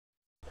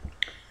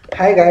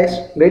Hi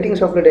guys,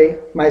 greetings of the day.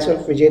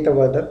 Myself Vijay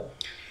Tavadar.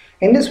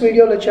 In this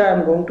video lecture, I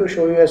am going to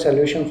show you a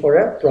solution for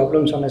a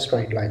problems on a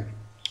straight line.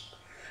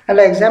 And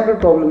the example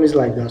problem is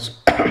like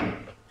this.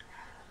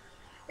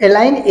 A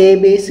line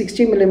AB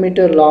 60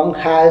 mm long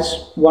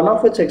has one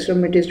of its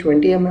extremities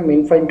 20 mm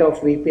in front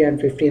of VP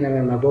and 15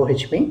 mm above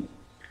HP.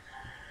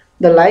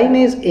 The line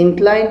is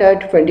inclined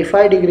at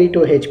 25 degree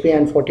to HP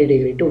and 40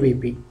 degree to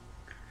VP.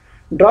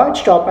 Draw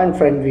its top and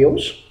front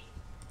views.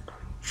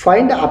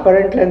 Find the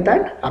apparent length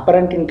and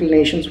apparent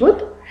inclinations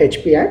with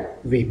HP and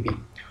VP.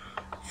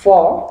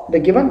 For the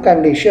given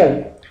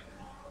condition,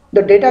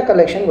 the data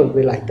collection will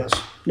be like this.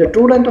 The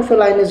true length of a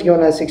line is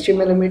given as 60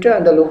 mm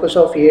and the locus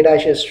of A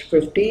dash is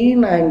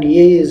 15 and A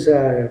is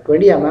 20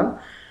 mm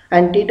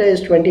and theta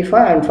is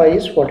 25 and phi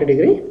is 40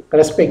 degree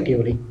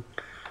respectively.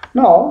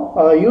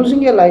 Now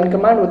using a line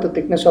command with a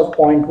thickness of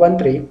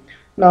 0.13,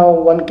 now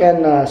one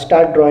can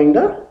start drawing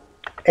the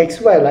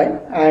XY line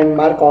and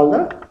mark all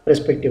the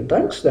respective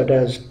things. That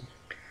is,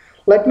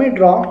 let me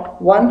draw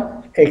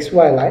one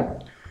XY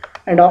line,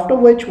 and after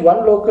which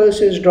one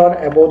locus is drawn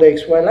above the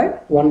XY line,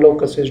 one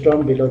locus is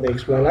drawn below the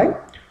XY line.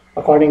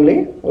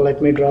 Accordingly,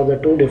 let me draw the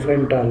two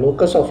different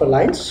locus of a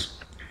lines.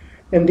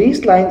 And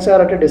these lines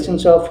are at a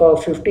distance of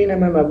 15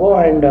 mm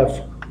above and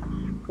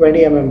 20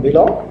 mm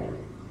below.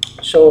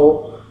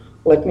 So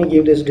let me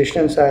give this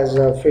distance as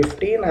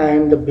 15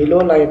 and the below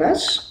line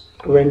as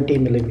 20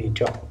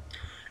 mm.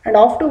 And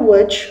after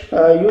which,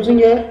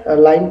 using a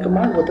line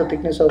command with a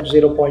thickness of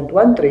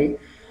 0.13,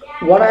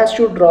 one has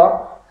to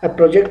draw a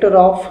projector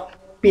of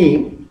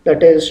P,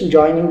 that is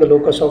joining the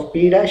locus of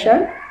P dash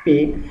and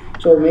P.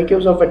 So make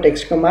use of a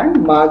text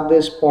command, mark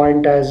this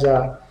point as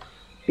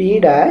P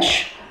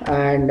dash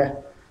and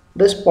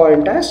this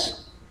point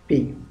as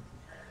P.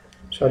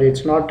 Sorry,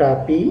 it's not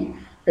P,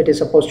 it is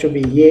supposed to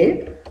be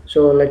A.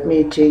 So let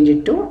me change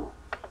it to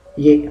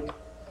A.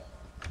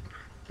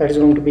 That is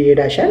going to be A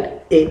dash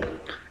and A.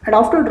 And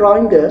after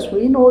drawing this,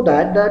 we know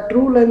that the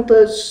true length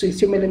is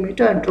 60 mm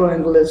and true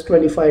angle is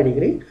 25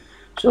 degree.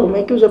 So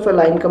make use of a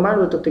line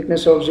command with a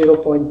thickness of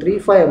 0.35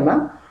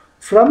 mm.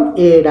 From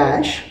A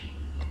dash,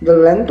 the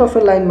length of a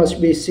line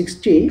must be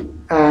 60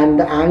 and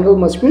the angle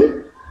must be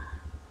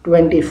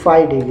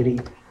 25 degree.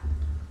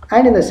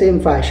 And in the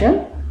same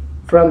fashion,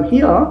 from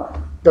here,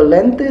 the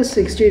length is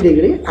 60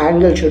 degree,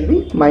 angle should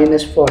be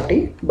minus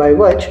 40, by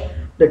which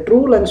the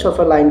true length of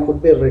a line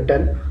could be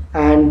written,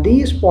 and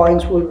these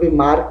points will be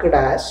marked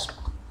as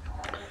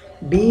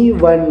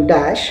B1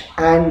 dash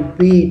and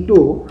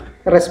B2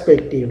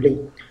 respectively.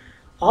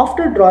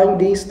 After drawing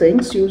these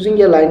things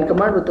using a line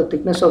command with a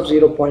thickness of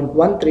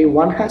 0.13,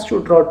 one has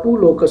to draw two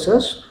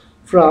locuses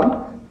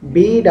from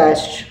B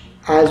dash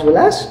as well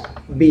as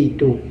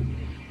B2,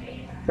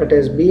 that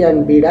is B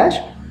and B dash.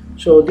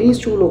 So these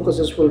two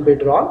locuses will be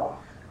drawn,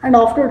 and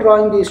after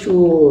drawing these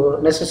two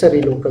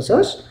necessary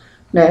locuses,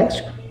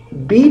 next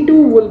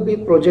B2 will be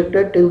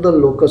projected till the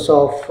locus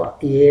of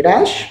A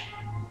dash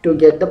to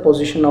get the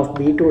position of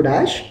B2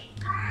 dash,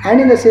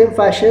 and in the same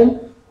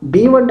fashion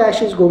B1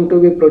 dash is going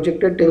to be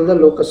projected till the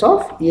locus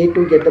of A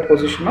to get the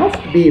position of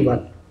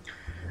B1.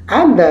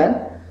 And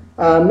then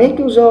make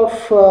use of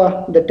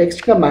the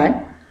text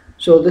command.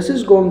 So this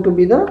is going to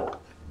be the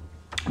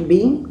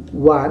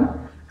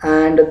B1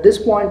 and this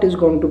point is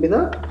going to be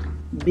the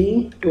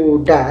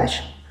B2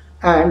 dash,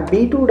 and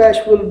B2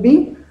 dash will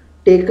be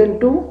taken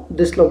to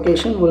this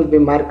location, will be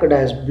marked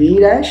as B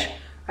dash,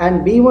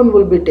 and B1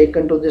 will be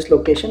taken to this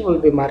location, will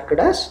be marked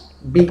as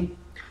B.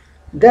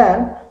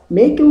 Then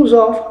make use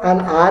of an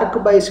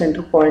arc by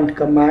center point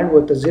command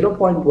with a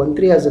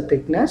 0.13 as the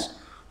thickness,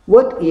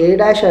 with A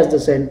dash as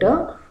the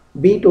center,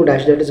 B2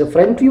 dash, that is a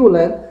front view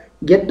length,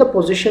 get the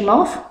position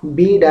of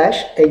B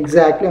dash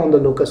exactly on the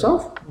locus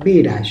of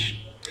B dash.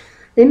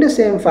 In the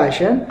same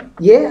fashion,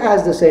 A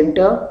as the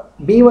center,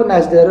 B1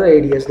 as the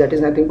radius, that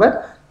is nothing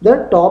but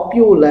the top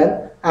view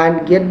length,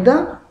 and get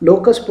the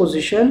locus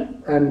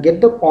position and get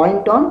the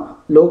point on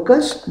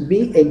locus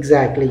B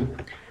exactly.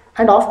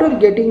 And after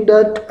getting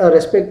that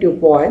respective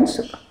points,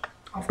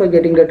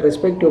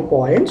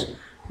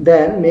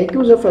 then make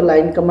use of a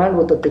line command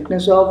with a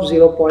thickness of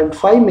 0.5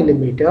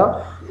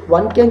 mm.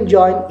 One can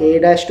join A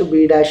dash to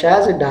B dash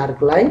as a dark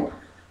line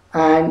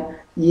and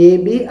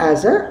AB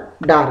as a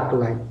dark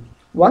line.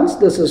 Once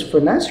this is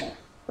finished,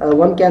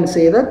 one can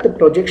say that the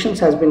projections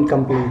has been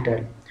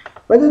completed.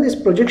 Whether this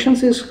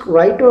projections is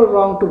right or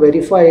wrong, to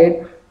verify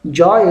it,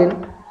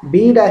 join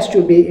B dash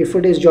to B. If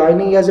it is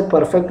joining as a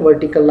perfect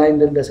vertical line,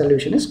 then the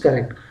solution is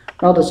correct.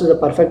 Now this is a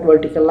perfect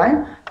vertical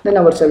line, then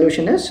our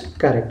solution is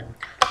correct.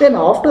 Then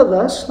after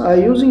this,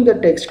 using the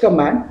text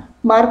command,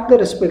 mark the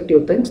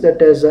respective things,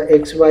 that is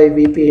X, Y,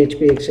 VP,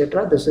 HP,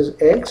 etc. This is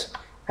X,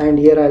 and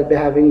here I'll be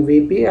having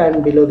VP,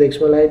 and below the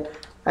XY line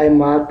I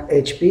mark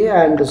HP,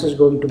 and this is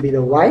going to be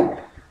the Y.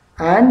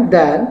 And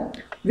then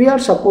we are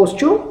supposed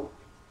to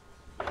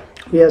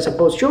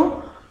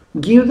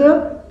give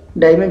the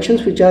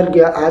dimensions which are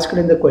asked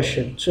in the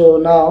question. So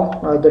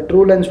now the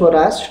true lengths were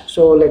asked,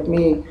 so let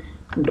me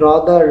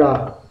draw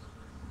the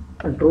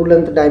true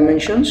length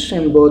dimensions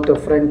in both the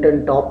front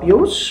and top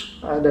views,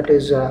 that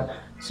is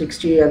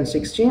 60 and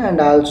 60,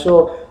 and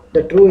also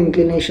the true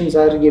inclinations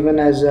are given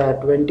as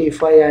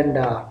 25 and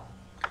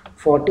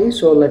 40.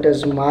 So let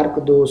us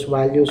mark those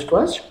values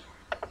first.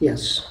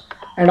 Yes,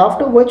 and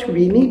after which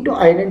we need to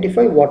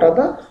identify what are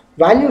the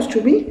values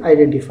to be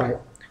identified.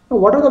 Now,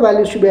 what are the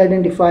values to be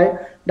identified?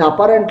 The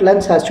apparent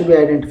length has to be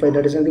identified,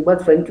 that is nothing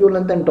but front view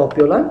length and top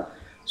view length.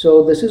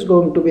 So this is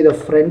going to be the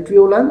front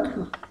view length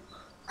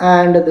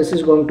and this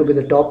is going to be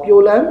the top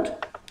view length.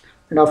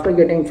 And after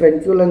getting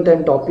front view length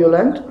and top view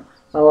length,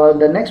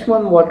 the next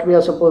one what we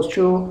are supposed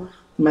to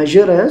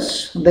measure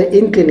is the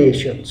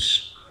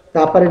inclinations,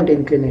 the apparent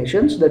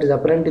inclinations. That is,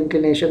 apparent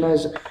inclination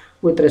is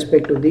with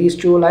respect to these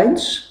two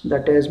lines,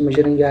 that is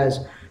measuring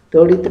as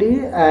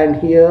 33, and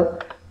here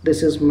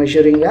this is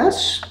measuring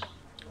as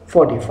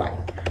 45.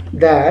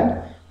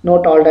 Then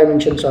not all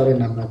dimensions are in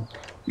number.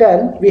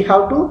 Then we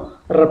have to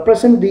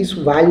represent these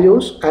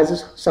values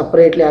as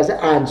separately as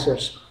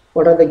answers.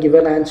 What are the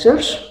given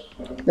answers?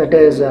 That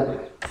is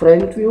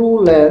front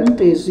view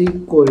length is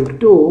equal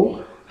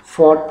to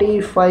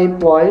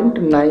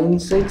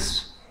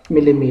 45.96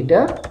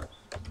 millimeter,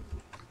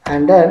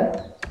 and then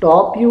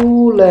top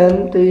view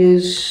length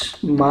is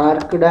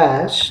marked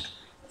as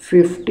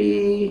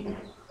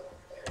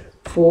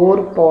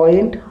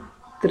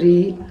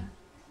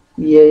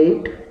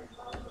 54.38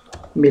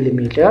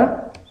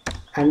 millimeter,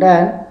 and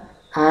then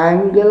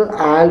angle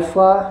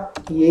alpha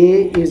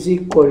A is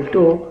equal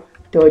to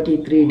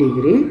 33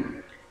 degree,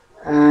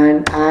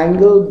 and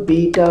angle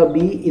beta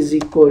B is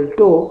equal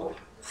to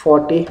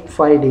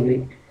 45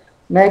 degree.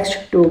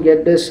 Next, to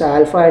get this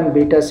alpha and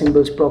beta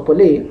symbols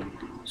properly,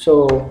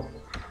 so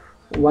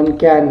one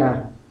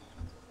can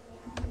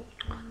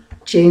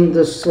change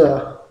this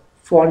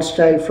font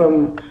style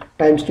from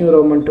Times New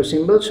Roman to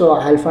symbol. So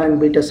alpha and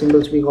beta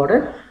symbols we got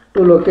it.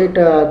 To locate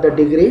the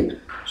degree,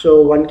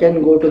 so one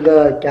can go to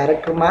the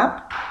character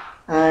map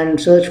and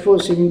search for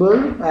symbol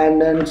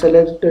and then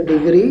select the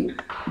degree,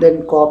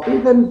 then copy,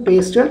 then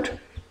paste it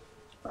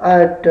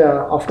at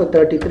after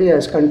 33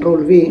 as Control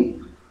V,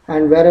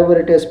 and wherever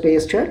it is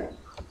pasted,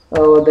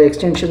 the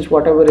extensions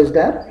whatever is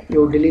there,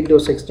 you delete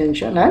those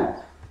extension and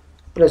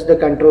press the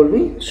Control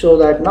V, so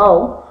that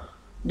now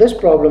this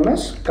problem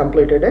is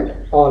completed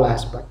in all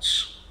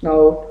aspects.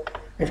 Now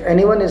if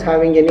anyone is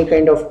having any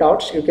kind of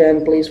doubts, you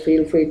can please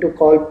feel free to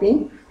call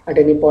me at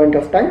any point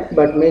of time,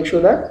 but make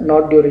sure that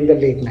not during the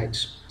late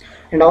nights.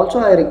 And also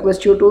I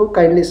request you to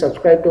kindly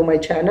subscribe to my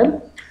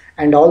channel,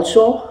 and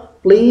also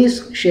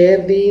please share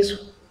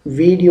this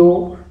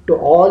video to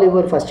all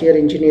your first year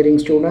engineering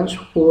students,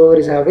 whoever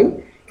is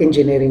having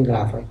engineering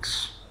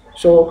graphics,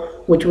 so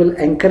which will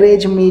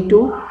encourage me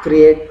to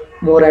create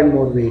more and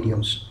more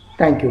videos.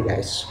 Thank you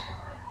guys.